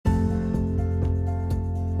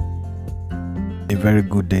A very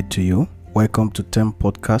good day to you. Welcome to TEM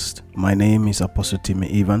Podcast. My name is Apostle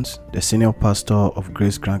Timmy Evans, the Senior Pastor of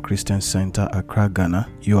Grace Grand Christian Center, Accra, Ghana.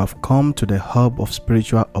 You have come to the hub of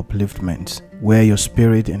spiritual upliftment, where your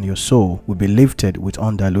spirit and your soul will be lifted with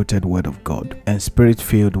undiluted word of God and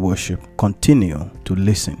spirit-filled worship. Continue to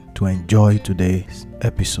listen to enjoy today's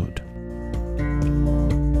episode.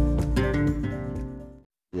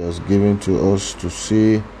 He has given to us to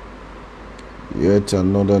see yet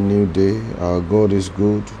another new day. Our God is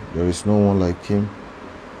good. There is no one like Him.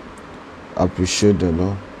 Appreciate the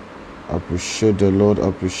Lord. Appreciate the Lord.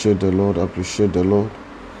 Appreciate the Lord. Appreciate the Lord.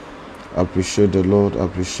 Appreciate the Lord.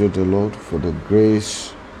 Appreciate the Lord for the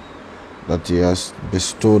grace that He has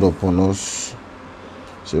bestowed upon us.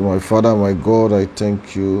 Say, my Father, my God, I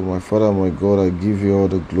thank you. My Father, my God, I give you all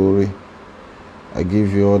the glory. I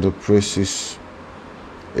give you all the praises.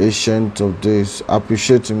 Ancient of days,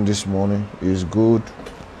 appreciate Him this morning. He is good.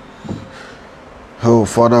 Oh,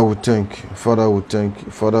 Father, we thank you. Father, we thank you.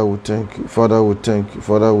 Father, we thank you. Father, we thank you.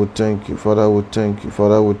 Father, we thank you. Father, we thank you.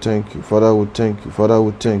 Father, we thank you. Father, we thank you. Father,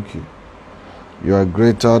 we thank you. You are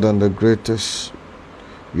greater than the greatest.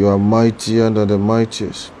 You are mightier than the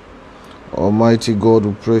mightiest. Almighty God,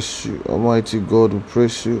 we praise you. Almighty God, we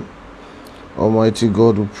praise you. Almighty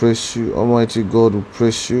God, we praise you. Almighty God, we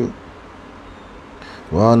praise you.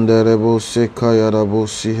 Wanderebo sekayarabo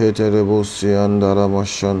siheterebo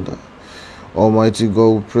siandaramashanda. Almighty God,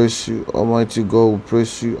 we praise you. Almighty God, we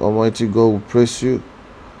praise you. Almighty God, we praise you.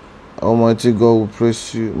 Almighty God, we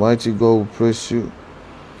praise you. Mighty God, we praise you.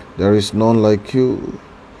 There is none like you.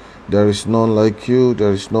 There is none like you.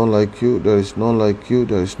 There is none like you. There is none like you.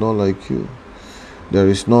 There is none like you. There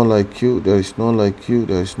is none like you. There is none like you.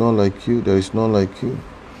 There is none like you. There is none like you.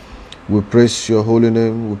 We praise your holy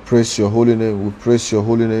name. We praise your holy name. We praise your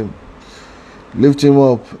holy name. Lift him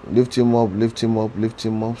up. Lift him up. Lift him up. Lift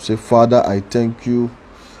him up. Say, Father, I thank you.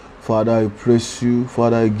 Father, I praise you.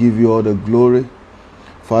 Father, I give you all the glory.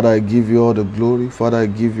 Father, I give you all the glory. Father, I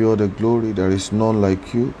give you all the glory. There is none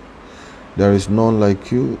like you. There is none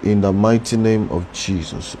like you. In the mighty name of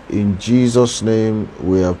Jesus. In Jesus' name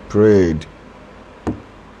we have prayed.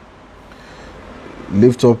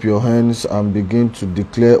 Lift up your hands and begin to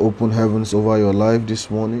declare open heavens over your life this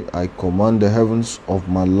morning. I command the heavens of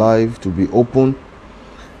my life to be open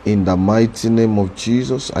in the mighty name of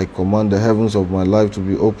Jesus. I command the heavens of my life to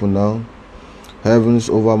be open now. Heavens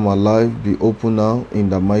over my life be open now in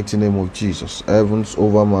the mighty name of Jesus. Heavens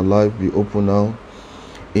over my life be open now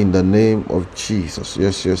in the name of Jesus.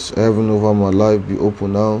 Yes. Heaven over my life be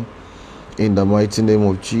open now in the mighty name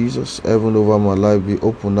of Jesus. Heaven over my life be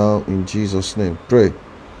open now in Jesus' name. Pray.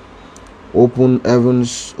 Open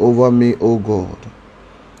heavens over me, O God.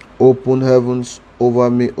 Open heavens over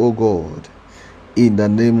me, O God. In the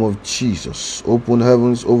name of Jesus. Open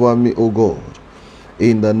heavens over me, O God.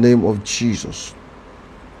 In the name of Jesus.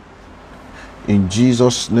 In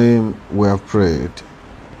Jesus' name we have prayed.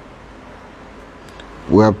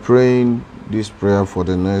 We are praying this prayer for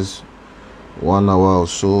the next 1 hour or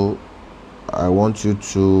so. I want you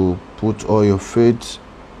to put all your faith,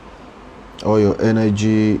 all your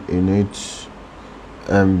energy in it,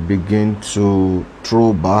 and begin to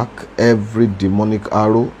throw back every demonic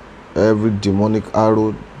arrow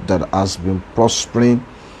that has been prospering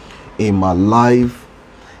in my life,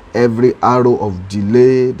 every arrow of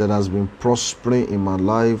delay that has been prospering in my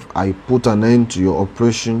life. I put an end to your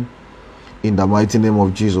operation in the mighty name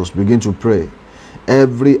of Jesus. Begin to pray.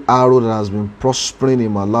 Every arrow that has been prospering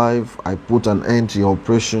in my life, I put an end to your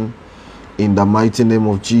operation in the mighty name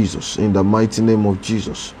of Jesus. In the mighty name of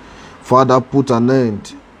Jesus. Father, put an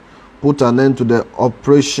end to the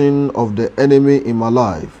operation of the enemy in my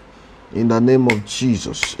life. In the name of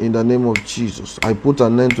Jesus. In the name of Jesus. I put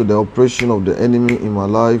an end to the operation of the enemy in my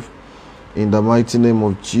life. In the mighty name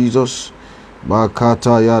of Jesus. I put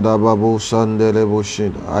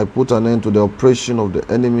an end to the operation of the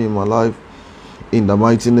enemy in my life. In the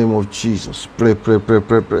mighty name of Jesus. Pray. I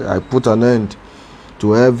put an end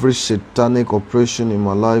to every satanic operation in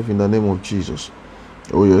my life in the name of Jesus.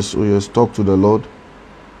 Oh yes. Talk to the Lord.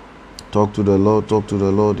 Talk to the Lord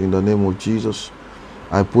in the name of Jesus.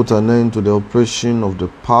 I put an end to the oppression of the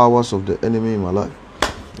powers of the enemy in my life.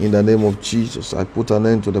 In the name of Jesus. I put an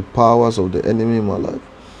end to the powers of the enemy in my life.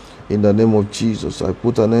 In the name of Jesus. I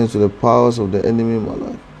put an end to the powers of the enemy in my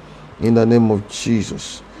life. In the name of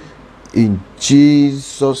Jesus. In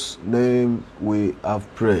Jesus' name we have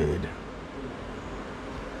prayed.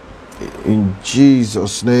 In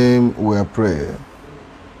Jesus' name we have prayed.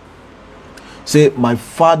 Say, my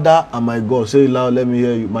Father and my God. Say it loud, let me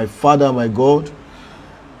hear you. My Father and my God,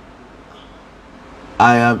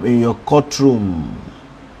 I am in your courtroom.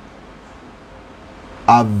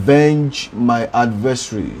 Avenge my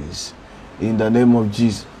adversaries in the name of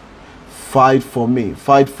Jesus. Fight for me,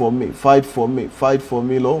 fight for me, fight for me, fight for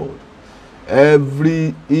me, Lord.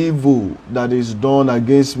 Every evil that is done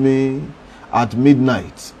against me at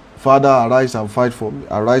midnight, Father, arise and fight for me.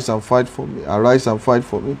 Arise and fight for me. Arise and fight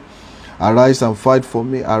for me. Arise and fight for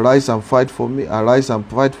me. Arise and fight for me. Arise and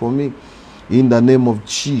fight for me. In the name of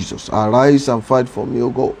Jesus. Arise and fight for me, O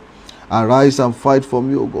God. Arise and fight for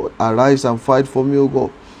me, O God. Arise and fight for me, O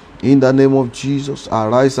God. In the name of Jesus.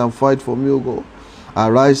 Arise and fight for me, O God.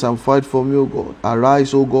 Arise and fight for me, O God.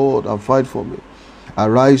 Arise, O God, and fight for me.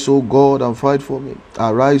 Arise, O God, and fight for me.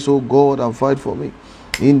 Arise, O God, and fight for me.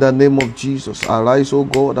 In the name of Jesus. Arise, O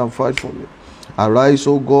God, and fight for me. Arise,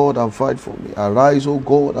 O God, and fight for me. Arise, O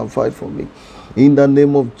God, and fight for me. In the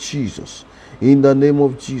name of Jesus. In the name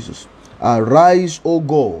of Jesus. Arise, O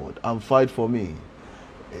God, and fight for me.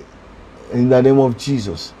 In the name of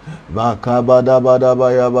Jesus. In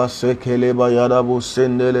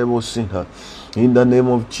the name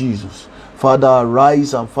of Jesus. Father,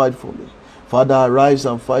 arise and fight for me. Father, arise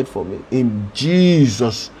and fight for me. In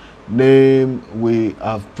Jesus' name we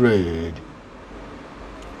have prayed.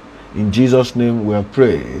 In Jesus' name we have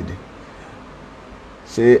prayed.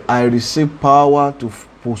 Say, I receive power to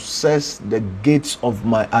possess the gates of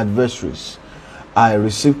my adversaries. I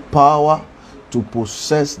receive power to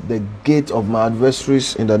possess the gate of my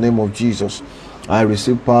adversaries in the name of Jesus. I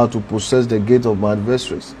receive power to possess the gate of my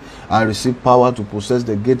adversaries. I receive power to possess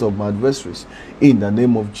the gate of my adversaries in the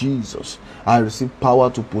name of Jesus. I receive power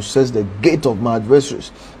to possess the gate of my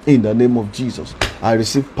adversaries in the name of Jesus. I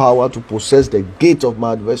receive power to possess the gate of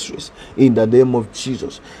my adversaries in the name of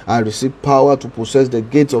Jesus. I receive power to possess the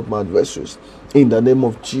gate of my adversaries in the name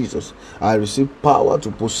of Jesus. I receive power to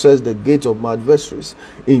possess the gate of my adversaries.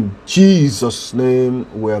 In Jesus' name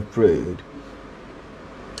we have prayed.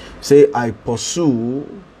 Say, I pursue,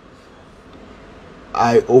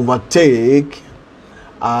 I overtake,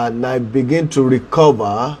 and I begin to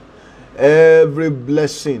recover every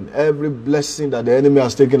blessing that the enemy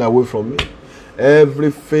has taken away from me,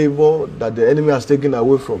 every favor that the enemy has taken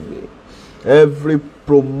away from me, every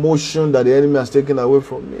promotion that the enemy has taken away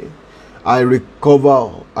from me. I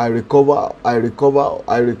recover, I recover, I recover,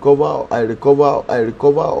 I recover, I recover, I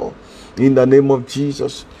recover. In the name of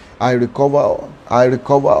Jesus, I recover, I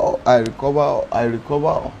recover, I recover, I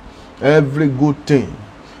recover. Every good thing,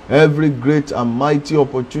 every great and mighty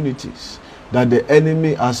opportunities that the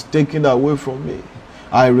enemy has taken away from me,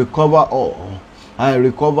 I recover all. I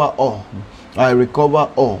recover all. I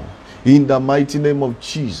recover all. In the mighty name of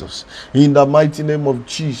Jesus. In the mighty name of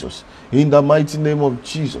Jesus. In the mighty name of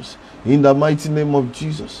Jesus. In the mighty name of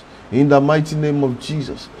Jesus. In the mighty name of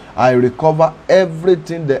Jesus. I recover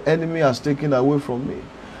everything the enemy has taken away from me.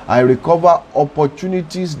 I recover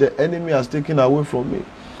opportunities the enemy has taken away from me.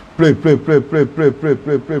 Pray, pray, pray, pray, pray, pray,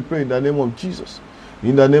 pray, pray, pray in the name of Jesus.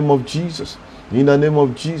 In the name of Jesus. In the name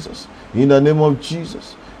of Jesus. In the name of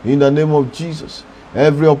Jesus. In the name of Jesus.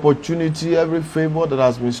 Every opportunity, every favor that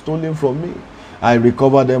has been stolen from me, I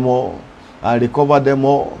recover them all. I recover them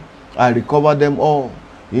all. I recover them all.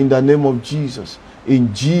 In the name of Jesus.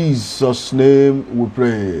 In Jesus' name we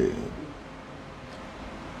pray.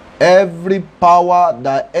 Every power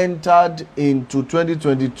that entered into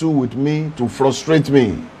 2022 with me to frustrate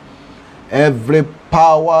me, every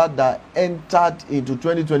power that entered into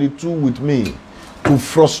 2022 with me to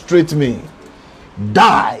frustrate me,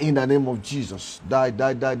 die in the name of Jesus. Die,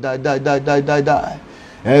 die, die, die, die, die, die, die, die.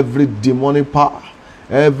 Every demonic power,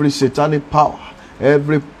 every satanic power,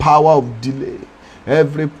 every power of delay,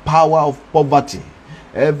 every power of poverty,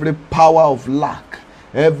 every power of lack,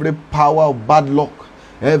 every power of bad luck,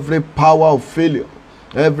 every power of failure,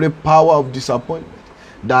 every power of disappointment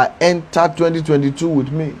that entered 2022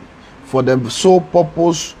 with me for the sole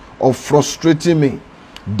purpose of frustrating me,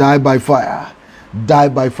 die by fire, die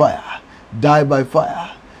by fire, die by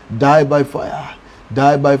fire, die by fire,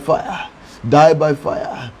 die by fire, die by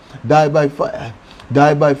fire, die by fire,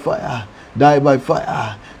 die by fire, die by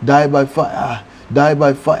fire, die by fire, die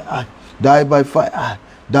by fire, die by fire,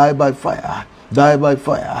 die by fire, die by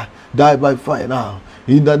fire, die by fire now.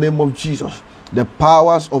 In the name of Jesus, the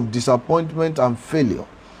powers of disappointment and failure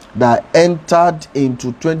that entered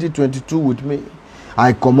into 2022 with me,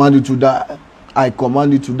 I command you to die. I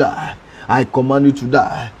command you to die. I command you to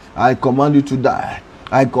die. I command you to die.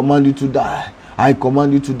 I command you to die. I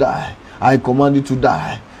command you to die. I command you to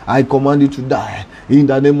die. I command you to die. In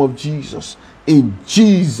the name of Jesus. In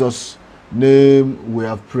Jesus' name we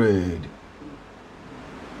have prayed.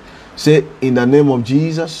 Say, in the name of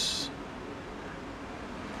Jesus,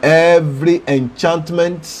 every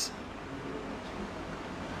enchantment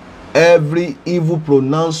Every evil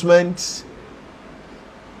pronouncement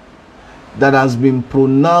that has been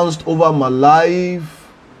pronounced over my life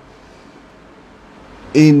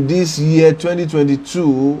in this year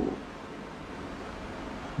 2022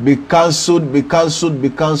 be cancelled, be cancelled, be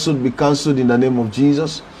cancelled, be cancelled in the name of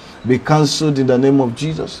Jesus. Be cancelled in the name of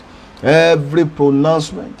Jesus. Every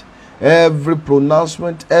pronouncement,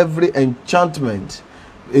 every enchantment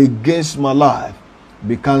against my life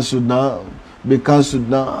be cancelled now. Be cancelled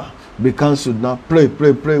now. Be cancelled now. Pray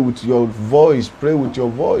with your voice. Pray with your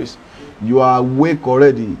voice. You are awake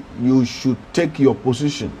already. You should take your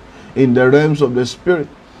position in the realms of the spirit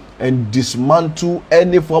and dismantle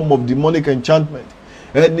any form of demonic enchantment,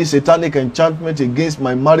 any satanic enchantment against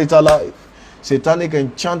my marital life, satanic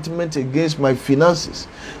enchantment against my finances,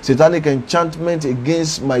 satanic enchantment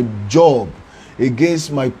against my job,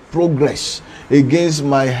 against my progress, against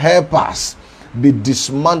my helpers. Be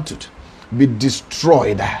dismantled, be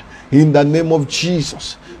destroyed in the name of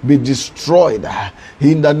Jesus. Be destroyed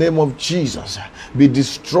in the name of Jesus. Be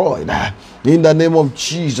destroyed in the name of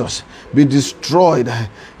Jesus. Be destroyed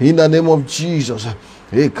in the name of Jesus.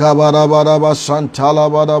 Ekabarabaraba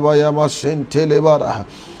santalabaraба yamasentelebara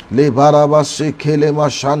lebaraba sekelema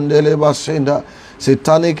shandeleba senda.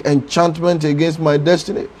 Satanic enchantment against my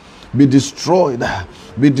destiny be destroyed.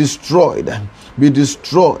 Be destroyed. Be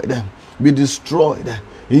destroyed. Be destroyed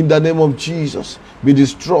in the name of Jesus. Be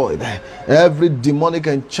destroyed. Every demonic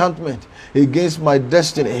enchantment against my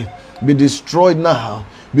destiny be destroyed now.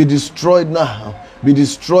 Be destroyed now. Be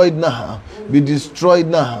destroyed now. Be destroyed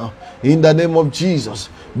now in the name of Jesus.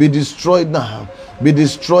 Be destroyed now. Be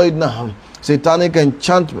destroyed now. Satanic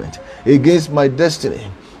enchantment against my destiny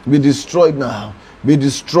be destroyed now. Be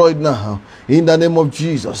destroyed now in the name of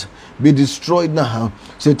Jesus. Be destroyed now.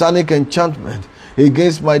 Satanic enchantment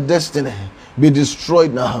against my destiny be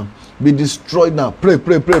destroyed now. Be destroyed now. Pray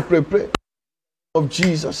of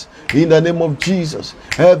Jesus, in the name of Jesus.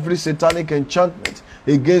 Every satanic enchantment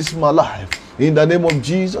against my life, in the name of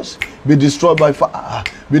Jesus, be destroyed by fire.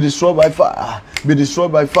 Be destroyed by fire. Be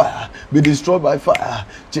destroyed by fire. Be destroyed by fire.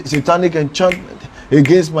 Satanic enchantment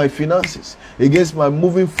against my finances, against my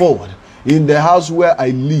moving forward in the house where I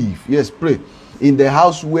live. Yes, pray. In the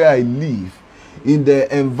house where I live, in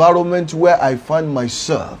the environment where I find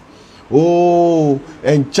myself. Oh,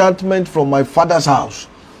 enchantment from my father's house,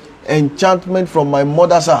 enchantment from my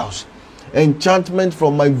mother's house, enchantment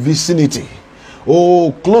from my vicinity.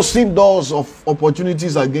 Oh, closing doors of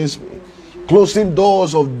opportunities against me, closing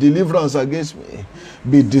doors of deliverance against me,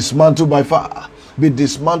 be dismantled by fire. Be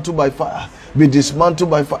dismantled by fire. Be dismantled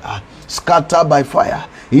by fire. Scatter by fire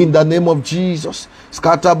in the name of Jesus.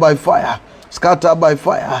 Scatter by fire. Scatter by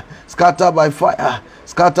fire. Scatter by fire.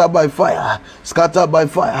 Scatter by fire. Scatter by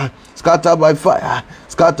fire. Scatter by fire.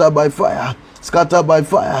 Scatter by fire. Scatter by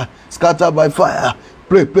fire. Scatter by fire.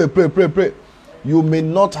 Pray. You may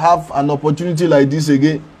not have an opportunity like this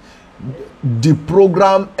again.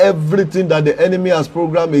 Deprogram everything that the enemy has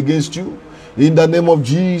programmed against you. In the name of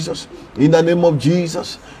Jesus. In the name of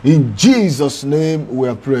Jesus. In Jesus' name we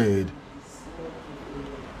are prayed.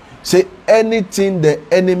 Say, anything the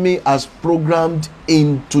enemy has programmed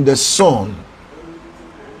into the sun,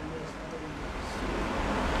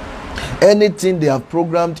 anything they have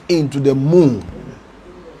programmed into the moon,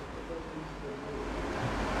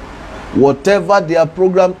 whatever they are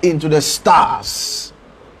programmed into the stars,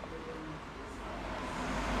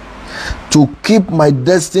 to keep my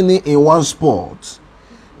destiny in one spot,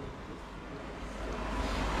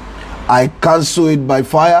 I cancel it by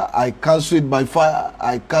fire. I cancel it by fire.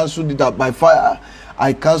 I cancel it by fire.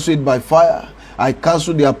 I cancel it by fire. I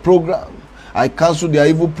cancel their program. I cancel their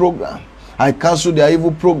evil program. I cancel their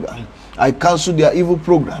evil program. I cancel their evil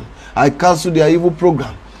program. I cancel their evil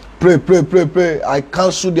program. Pray. I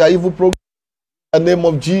cancel their evil program in the name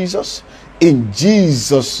of Jesus. In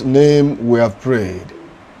Jesus' name we have prayed.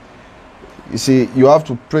 You see, you have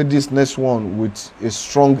to pray this next one with a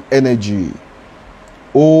strong energy.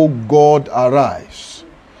 Oh God, arise.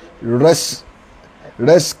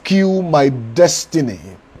 Rescue my destiny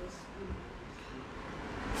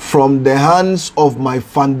from the hands of my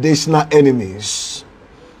foundational enemies.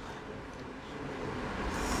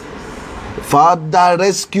 Father,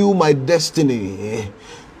 rescue my destiny,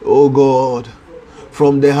 oh God,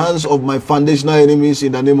 from the hands of my foundational enemies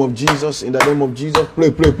in the name of Jesus. In the name of Jesus.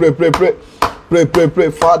 Pray. Pray.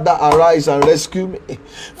 Father, arise and rescue me.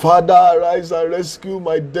 Father, arise and rescue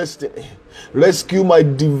my destiny. Rescue my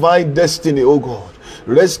divine destiny, oh God.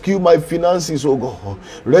 Rescue my finances, oh God.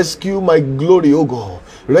 Rescue my glory, oh God.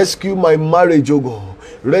 Rescue my marriage, oh God.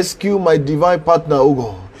 Rescue my divine partner, oh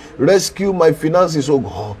God. Rescue my finances, oh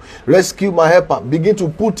God. Rescue my helper. Begin to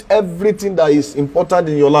put everything that is important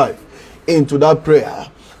in your life into that prayer.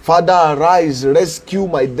 Father, arise, rescue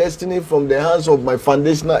my destiny from the hands of my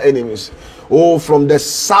foundational enemies. Oh, from the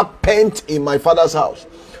serpent in my father's house,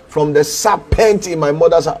 from the serpent in my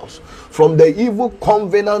mother's house, from the evil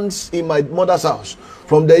covenants in my mother's house,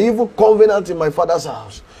 from the evil covenant in my father's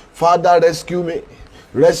house. Father, rescue me.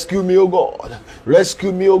 Rescue me, oh God.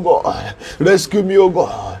 Rescue me, oh God. Rescue me, oh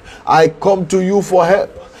God. I come to you for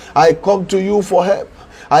help. I come to you for help.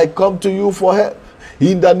 I come to you for help.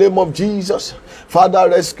 In the name of Jesus. Father,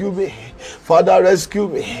 rescue me. Father, rescue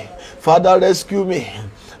me. Father, rescue me.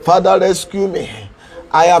 Father, rescue me.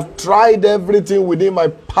 I have tried everything within my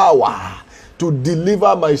power to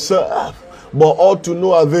deliver myself, but all to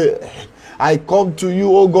no avail. I come to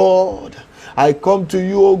you, O God. I come to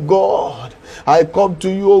you, O God. I come to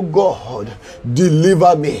you, O God.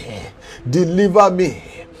 Deliver me. Deliver me.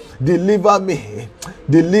 Deliver me.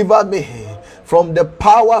 Deliver me from the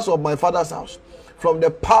powers of my father's house, from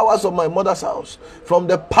the powers of my mother's house, from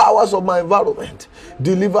the powers of my environment.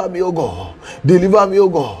 Deliver me, O God. Deliver me, O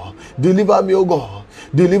God. Deliver me, O God.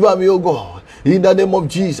 Deliver me, O God. In the name of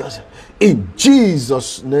Jesus. In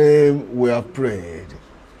Jesus' name we are prayed.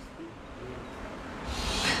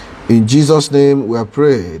 In Jesus' name we are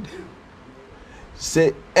prayed.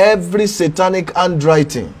 Say, every satanic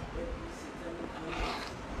handwriting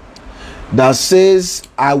that says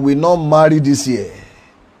I will not marry this year,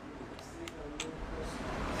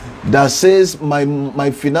 that says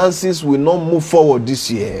my finances will not move forward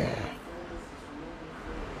this year,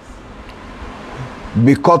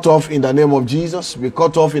 be cut off in the name of Jesus. Be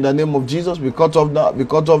cut off in the name of Jesus. Be cut off now. Be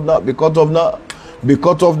cut off now. Be cut off now. Be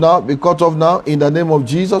cut off now. Be cut off now in the name of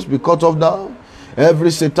Jesus. Be cut off now.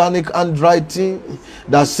 Every satanic handwriting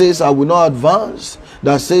that says I will not advance,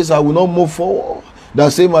 that says I will not move forward,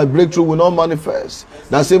 that says my breakthrough will not manifest,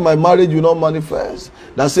 that says my marriage will not manifest,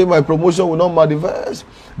 that says my promotion will not manifest,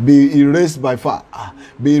 be erased by fire.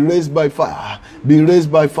 Be erased by fire. Be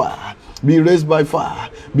erased by fire. Be erased by fire.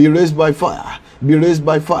 Be erased by fire. Be raised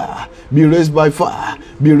by fire. Be raised by fire.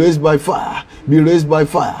 Be raised by fire. Be raised by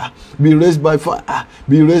fire. Be raised by fire.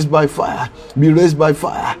 Be raised by fire. Be raised by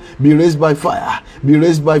fire. Be raised by fire. Be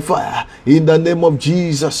raised by fire. In the name of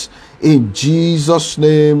Jesus. In Jesus'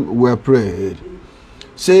 name we are prayed.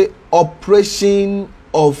 Say, oppression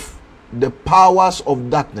of the powers of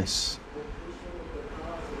darkness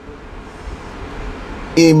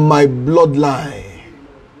in my bloodline.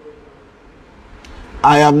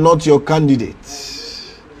 I am not your candidate.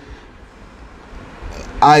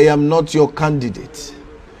 I am not your candidate.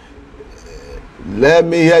 Let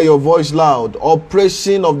me hear your voice loud.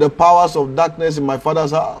 Oppression of the powers of darkness in my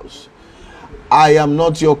father's house. I am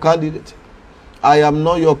not your candidate. I am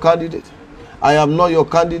not your candidate. I am not your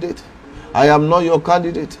candidate. I am not your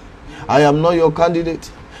candidate. I am not your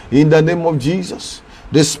candidate. In the name of Jesus.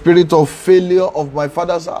 The spirit of failure of my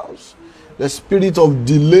father's house, the spirit of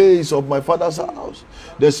delays of my father's house,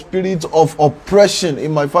 the spirit of oppression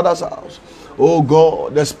in my father's house, oh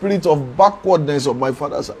God, the spirit of backwardness of my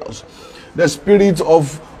father's house, the spirit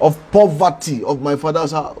of poverty of my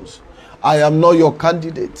father's house. I am not your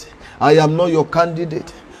candidate. I am not your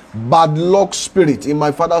candidate. Bad luck spirit in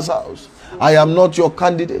my father's house. I am not your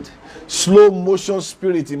candidate. Slow motion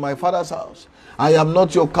spirit in my father's house. I am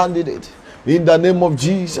not your candidate. In the name of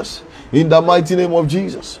Jesus. In the mighty name of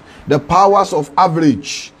Jesus. The powers of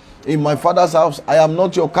average in my father's house. I am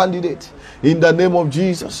not your candidate. In the name of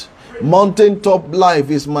Jesus. Mountaintop life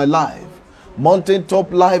is my life.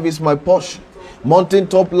 Mountaintop life is my portion.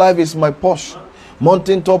 Mountaintop life is my portion.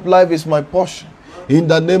 Mountaintop life is my portion. In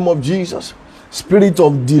the name of Jesus. Spirit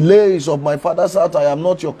of delays of my father's house, I am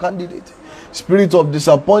not your candidate. Spirit of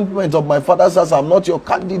disappointment of my father's house, I am not your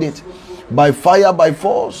candidate. By fire, by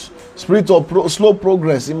force. Spirit of slow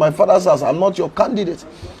progress in my father's house, I am not your candidate.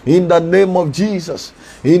 In the name of Jesus.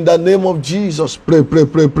 In the name of Jesus. Pray, pray,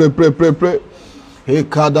 pray, pray, pray, pray, pray.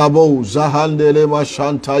 Hekadabo zahandele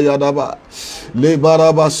mashantaya daba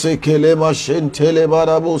lebaraba sekele mashentele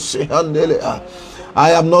barabo sehandele.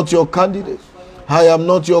 I am not your candidate. I am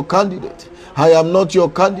not your candidate. I am not your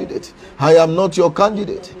candidate. I am not your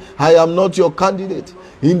candidate. I am not your candidate.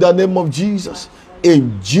 In the name of Jesus.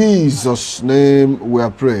 In Jesus' name we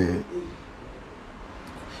are praying.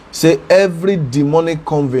 Say, every demonic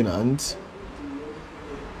covenant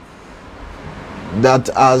that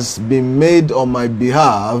has been made on my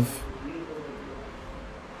behalf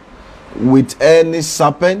with any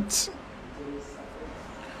serpent,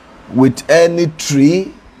 with any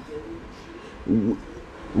tree,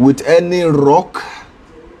 with any rock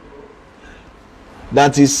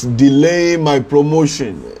that is delaying my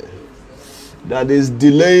promotion, that is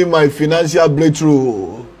delaying my financial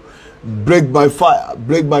breakthrough. Break by fire,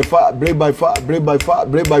 break by fire, break by fire, break by fire,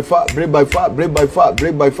 break by fire, break by fire, break by fire,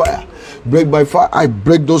 break by fire, break by fire. I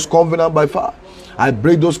break those covenants by fire. I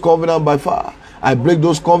break those covenants by fire. I break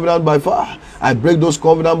those covenants by fire. I break those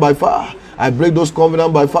covenants by fire. I break those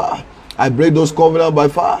covenants by fire. I break those covenants by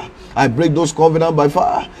fire. I break those covenants by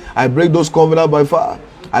fire. I break those covenants by fire.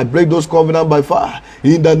 I break those covenants by fire.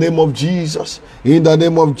 In the name of Jesus. In the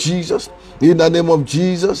name of Jesus. In the name of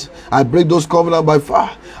Jesus, I break those covenants by fire.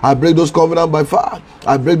 I break those covenants by fire.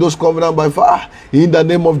 I break those covenants by fire. In the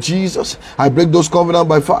name of Jesus, I break those covenants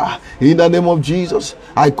by fire. In the name of Jesus,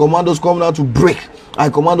 I command those covenants to break. I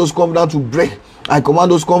command those covenants to break. I command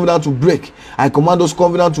those covenants to break. I command those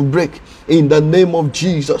covenants to break. In the name of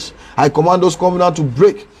Jesus, I command those covenants to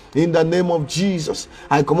break. In the name of Jesus,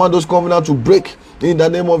 I command those covenants to break. In the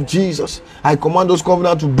name of Jesus, I command those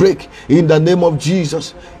covenants to break. In the name of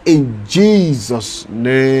Jesus, in Jesus'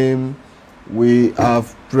 name, we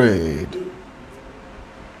have prayed.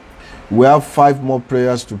 We have 5 more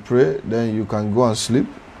prayers to pray. Then you can go and sleep.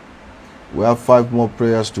 We have 5 more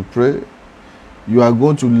prayers to pray. You are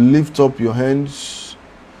going to lift up your hands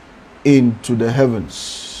into the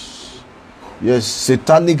heavens. Yes,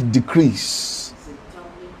 satanic decrees.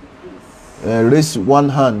 Raise one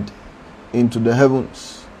hand into the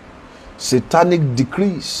heavens. Satanic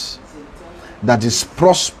decrees that is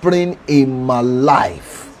prospering in my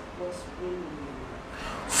life.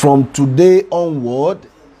 From today onward,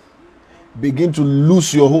 begin to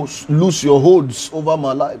lose your holds over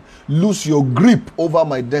my life. Lose your grip over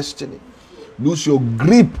my destiny. Lose your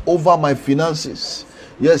grip over my finances.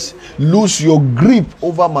 Yes, lose your grip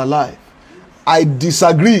over my life. I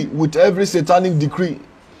disagree with every satanic decree.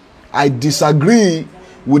 I disagree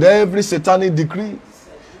with every satanic decree.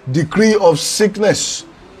 Decree of sickness,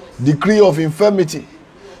 decree of infirmity,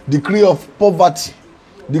 decree of poverty,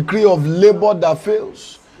 decree of labor that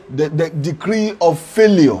fails, the decree of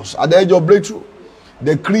failures at the edge of breakthrough,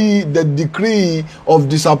 the decree of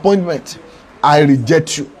disappointment. I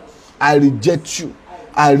reject you. I reject you.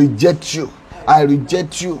 I reject you. I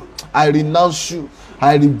reject you. I renounce you.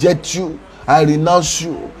 I reject you. I renounce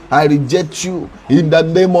you. I reject you in the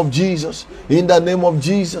name of Jesus. In the name of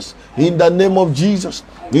Jesus. In the name of Jesus.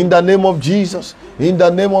 In the name of Jesus. In the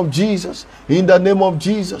name of Jesus. In the name of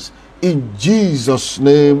Jesus. In Jesus'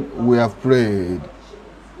 name we have prayed.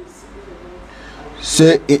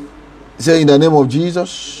 Say in the name of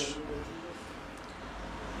Jesus,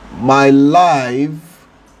 my life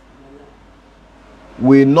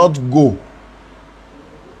will not go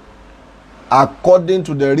according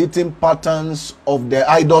to the written patterns of the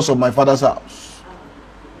idols of my father's house.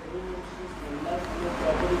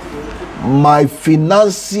 My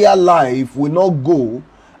financial life will not go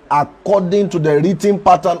according to the written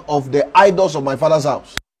pattern of the idols of my father's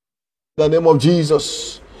house. In the name of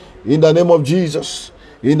Jesus. In the name of Jesus.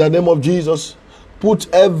 In the name of Jesus.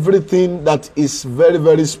 Put everything that is very,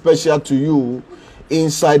 very special to you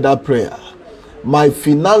inside that prayer. My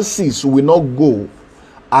finances will not go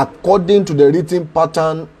according to the written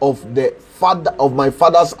pattern of my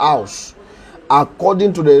father's house,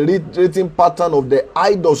 according to the written pattern of the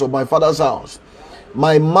idols of my father's house.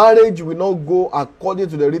 My marriage will not go according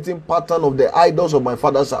to the written pattern of the idols of my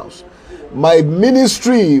father's house. My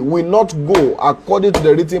ministry will not go according to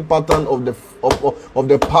the written pattern of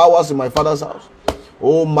the powers in my father's house.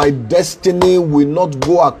 Oh, my destiny will not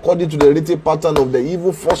go according to the written pattern of the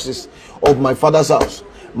evil forces of my father's house.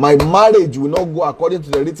 My marriage will not go according to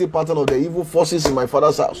the written pattern of the evil forces in my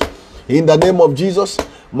father's house. In the name of Jesus,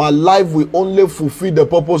 my life will only fulfill the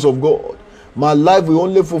purpose of God. My life will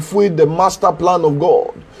only fulfill the master plan of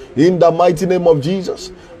God. In the mighty name of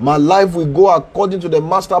Jesus, my life will go according to the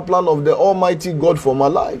master plan of the Almighty God for my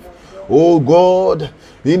life. Oh God,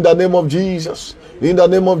 in the name of Jesus, in the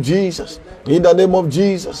name of Jesus, in the name of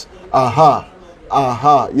Jesus. Aha,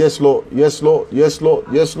 aha, yes Lord, yes Lord, yes Lord,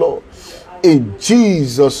 yes Lord. In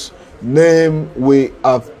Jesus' name we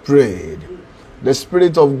have prayed. The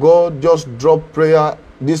Spirit of God just dropped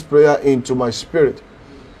this prayer into my spirit.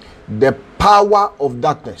 The power of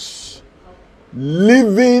darkness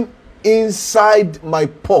living inside my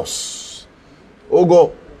purse. Oh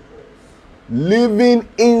God, living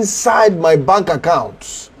inside my bank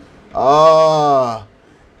account.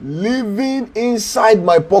 Living inside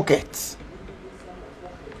my pocket.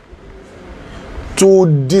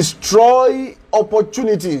 To destroy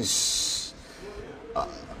opportunities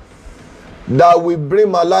that will bring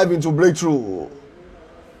my life into breakthrough.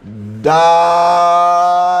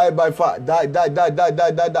 Die by fire.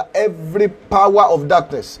 Die. Every power of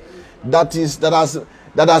darkness that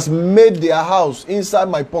has made their house inside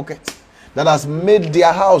my pocket, that has made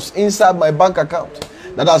their house inside my bank account,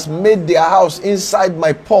 that has made their house inside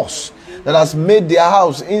my purse, that has made their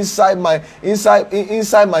house inside my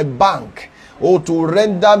bank, to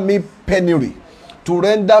render me penury, to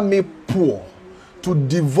render me poor, to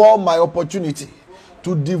devour my opportunity,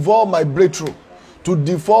 to devour my breakthrough, to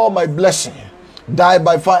devour my blessing. Die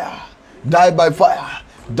by fire, die by fire,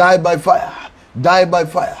 die by fire, die by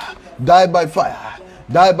fire, die by fire,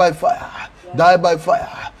 die by fire, die by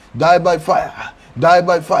fire, die by fire, die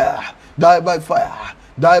by fire, die by fire,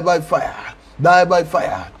 die by fire, die by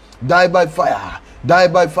fire, die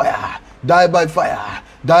by fire, die by fire,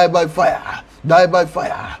 die by fire, die by fire, die by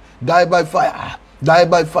fire, die by fire, die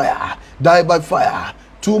by fire, die by fire.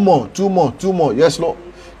 Two more. Yes, Lord.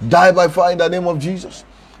 Die by fire in the name of Jesus.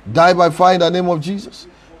 Die by fire in the name of Jesus.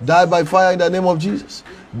 Die by fire in the name of Jesus.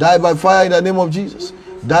 Die by fire in the name of Jesus.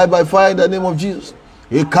 Die by fire in the name of Jesus.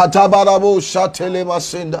 Ikatabarabo shatele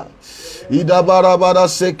masenda. Idabarabara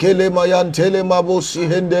sekele mayantele mabo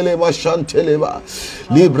sihendele mashantele ba.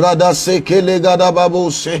 Librada sekele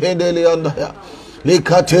gadababo sihendele andaya.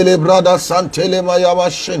 Likatele brada santele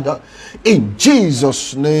mayamashenda. In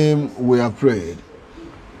Jesus' name we have prayed.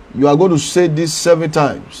 You are going to say this 7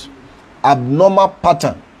 times. Abnormal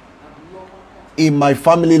pattern in my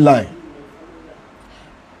family line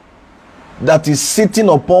that is sitting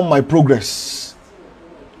upon my progress.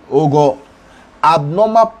 Oh God,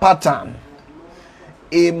 abnormal pattern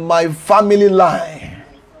in my family line,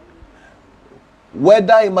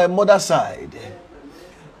 whether in my mother's side,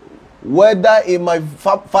 whether in my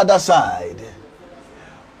father's side,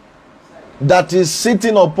 that is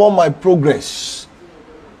sitting upon my progress.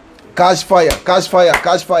 Catch fire, catch fire,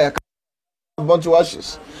 catch fire, burn to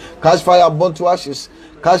ashes. Catch fire, burn to ashes.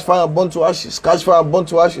 Catch fire, burn to ashes. Catch fire, burn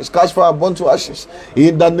to ashes. Catch fire, burn to ashes.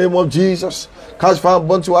 In the name of Jesus. Catch fire,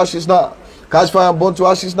 burn to ashes now. Catch fire, burn to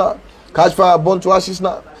ashes now. Catch fire, burn to ashes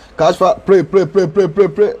now. Catch fire. Pray, pray, pray, pray, pray,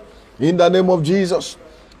 pray. In the name of Jesus.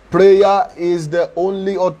 Prayer is the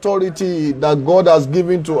only authority that God has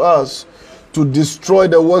given to us to destroy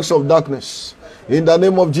the works of darkness. In the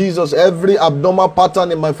name of Jesus, every abnormal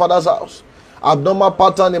pattern in my father's house, abnormal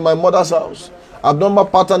pattern in my mother's house, abnormal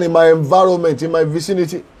pattern in my environment, in my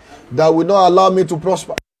vicinity, that will not allow me to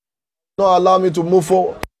prosper, not allow me to move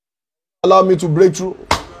forward, allow me to break through.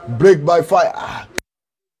 Break by fire.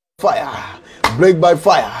 Fire. Break by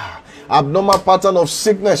fire. Abnormal pattern of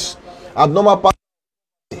sickness, abnormal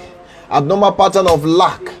pattern of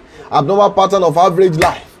lack, abnormal pattern of average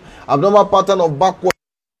life, abnormal pattern of backward,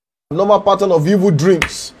 abnormal pattern of evil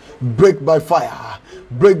dreams. Break by fire.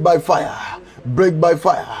 Break by fire. Break by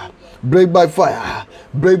fire. Break by fire.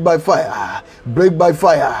 Break by fire. Break by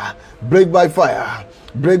fire. Break by fire.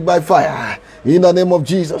 Break by fire. In the name of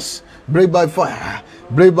Jesus. Break by fire.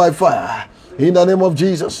 Break by fire. In the name of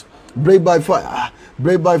Jesus. Break by fire.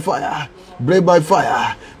 Break by fire. Break by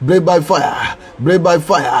fire. Break by fire. Break by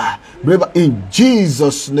fire. Break by... In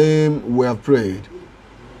Jesus' name we have prayed.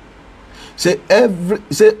 Say,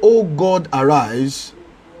 oh God, arise.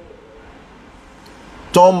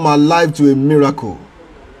 Turn my life to a miracle.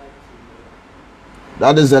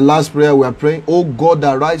 That is the last prayer we are praying. Oh God,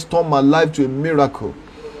 arise, turn my life to a miracle.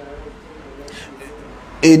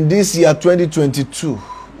 In this year 2022,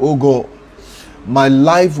 oh God, my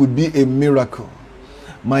life will be a miracle.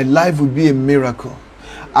 My life will be a miracle.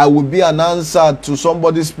 I will be an answer to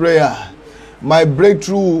somebody's prayer. My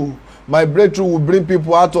breakthrough will bring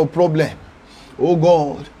people out of problem. Oh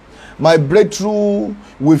God, my breakthrough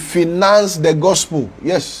will finance the gospel.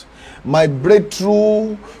 Yes. My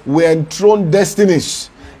breakthrough will enthrone destinies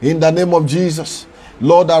in the name of Jesus.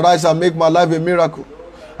 Lord, arise and make my life a miracle.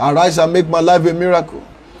 Arise and make my life a miracle.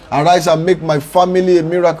 Arise and make my family a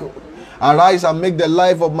miracle. Arise and make the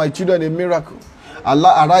life of my children a miracle.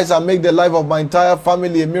 Arise and make the life of my entire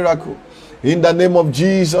family a miracle. In the name of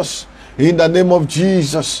Jesus. In the name of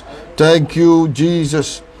Jesus. Thank you,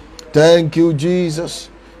 Jesus. Thank you, Jesus.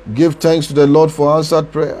 Give thanks to the Lord for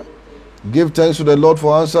answered prayer. Give thanks to the Lord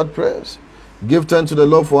for answered prayers. Give thanks to the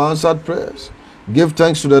Lord for answered prayers. Give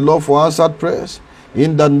thanks to the Lord for answered prayers.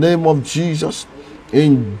 In the name of Jesus.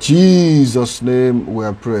 In Jesus' name we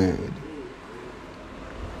are prayed.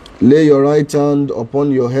 Lay your right hand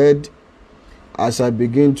upon your head as I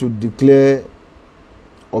begin to declare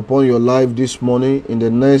upon your life this morning. In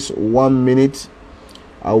the next 1 minute,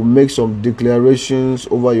 I will make some declarations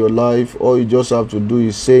over your life. All you just have to do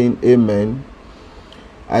is saying amen.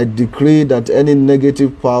 I decree that any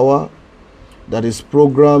negative power that is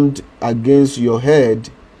programmed against your head,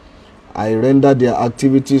 I render their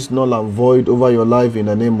activities null and void over your life in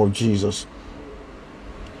the name of Jesus.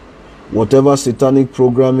 Whatever satanic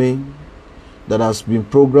programming that has been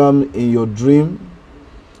programmed in your dream,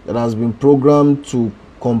 that has been programmed to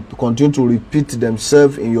continue to repeat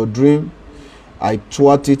themselves in your dream, I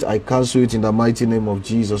thwart it, I cancel it in the mighty name of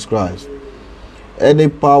Jesus Christ. Any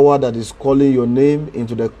power that is calling your name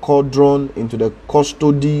into the cauldron, into the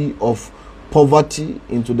custody of poverty,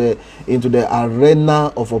 into the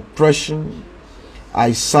arena of oppression,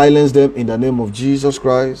 I silence them in the name of Jesus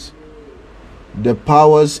Christ. The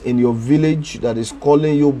powers in your village that is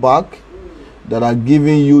calling you back, that are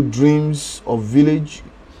giving you dreams of village,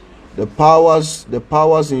 the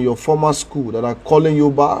powers in your former school that are calling you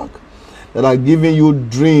back, that are giving you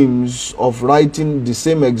dreams of writing the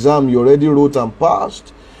same exam you already wrote and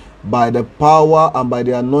passed, by the power and by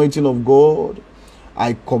the anointing of God,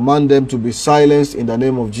 I command them to be silenced in the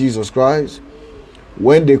name of Jesus Christ.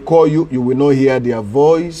 When they call you, you will not hear their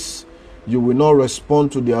voice. You will not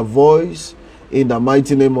respond to their voice in the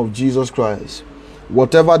mighty name of Jesus Christ.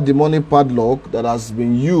 Whatever demonic padlock that has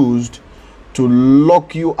been used to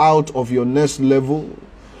lock you out of your next level,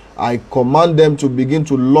 I command them to begin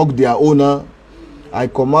to lock their owner. I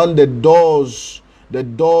command the doors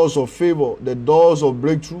of favor, the doors of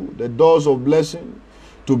breakthrough, the doors of blessing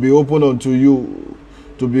to be open unto you,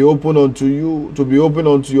 to be open unto you, to be open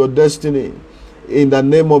unto your destiny. In the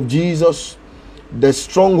name of Jesus, the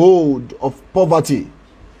stronghold of poverty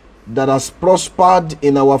that has prospered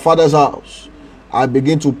in our Father's house, I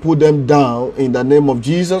begin to put them down in the name of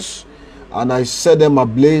Jesus, and I set them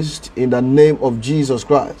ablaze in the name of Jesus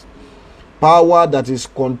Christ. Power that is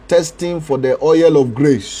contesting for the oil of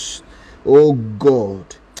grace, oh God,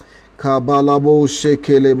 Kabalabo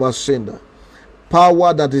Shekele Masenda.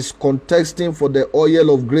 Power that is contesting for the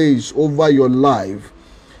oil of grace over your life,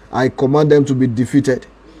 I command them to be defeated.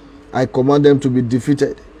 I command them to be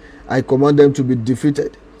defeated. I command them to be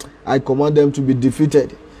defeated. I command them to be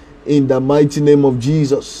defeated in the mighty name of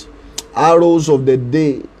Jesus. Arrows of the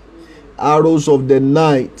day, arrows of the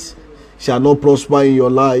night shall not prosper in your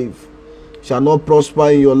life. Shall not prosper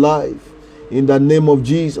in your life in the name of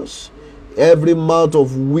Jesus. Every mouth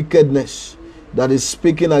of wickedness that is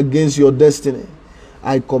speaking against your destiny,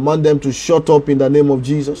 I command them to shut up in the name of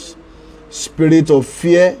Jesus. Spirit of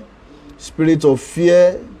fear, spirit of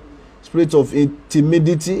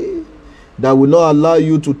timidity that will not allow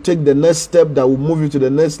you to take the next step that will move you to the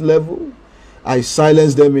next level, I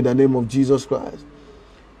silence them in the name of Jesus Christ.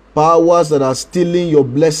 Powers that are stealing your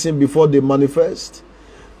blessing before they manifest,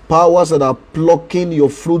 powers that are plucking your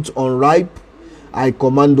fruit unripe, I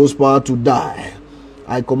command those powers to die.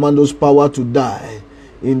 I command those powers to die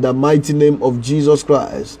in the mighty name of Jesus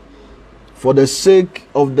Christ. For the sake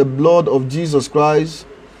of the blood of Jesus Christ,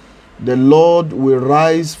 the Lord will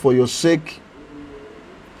rise for your sake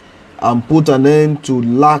and put an end to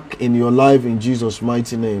lack in your life in Jesus'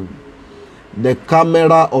 mighty name. The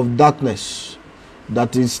camera of darkness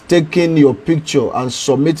that is taking your picture and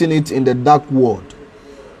submitting it in the dark world,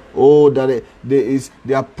 oh, that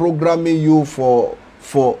they are programming you for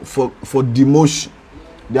demotion.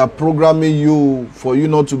 They are programming you for you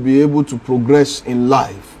not to be able to progress in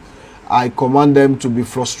life. I command them to be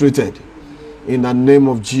frustrated in the name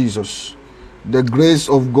of Jesus. The grace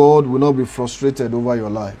of God will not be frustrated over your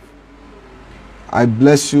life. I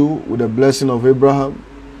bless you with the blessing of Abraham.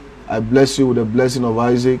 I bless you with the blessing of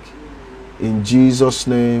Isaac. In Jesus'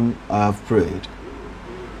 name I have prayed.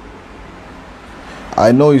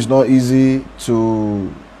 I know it's not easy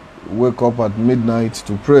to wake up at midnight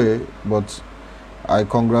to pray, but I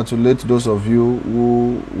congratulate those of you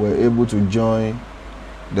who were able to join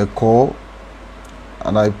the call,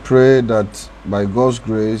 and I pray that by God's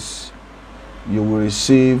grace you will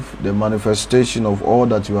receive the manifestation of all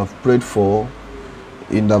that you have prayed for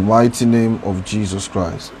in the mighty name of Jesus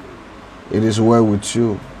Christ. It is well with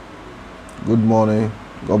you. Good morning.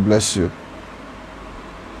 God bless you.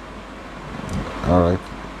 All right.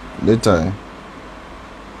 Later.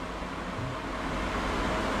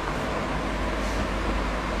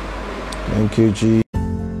 Thank you, Jesus.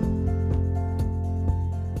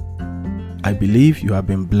 I believe you have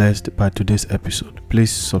been blessed by today's episode.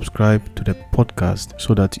 Please subscribe to the podcast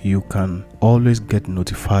so that you can always get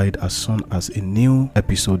notified as soon as a new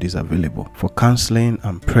episode is available. For counseling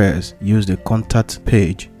and prayers, use the contact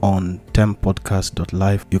page on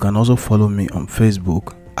tempodcast.live. You can also follow me on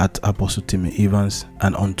Facebook at Apostle Timmy Evans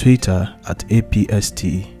and on Twitter at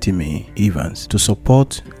APST Timmy Evans. To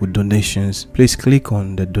support with donations, please click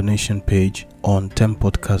on the donation page on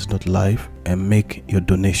tempodcast.live and make your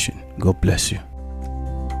donation. God bless you.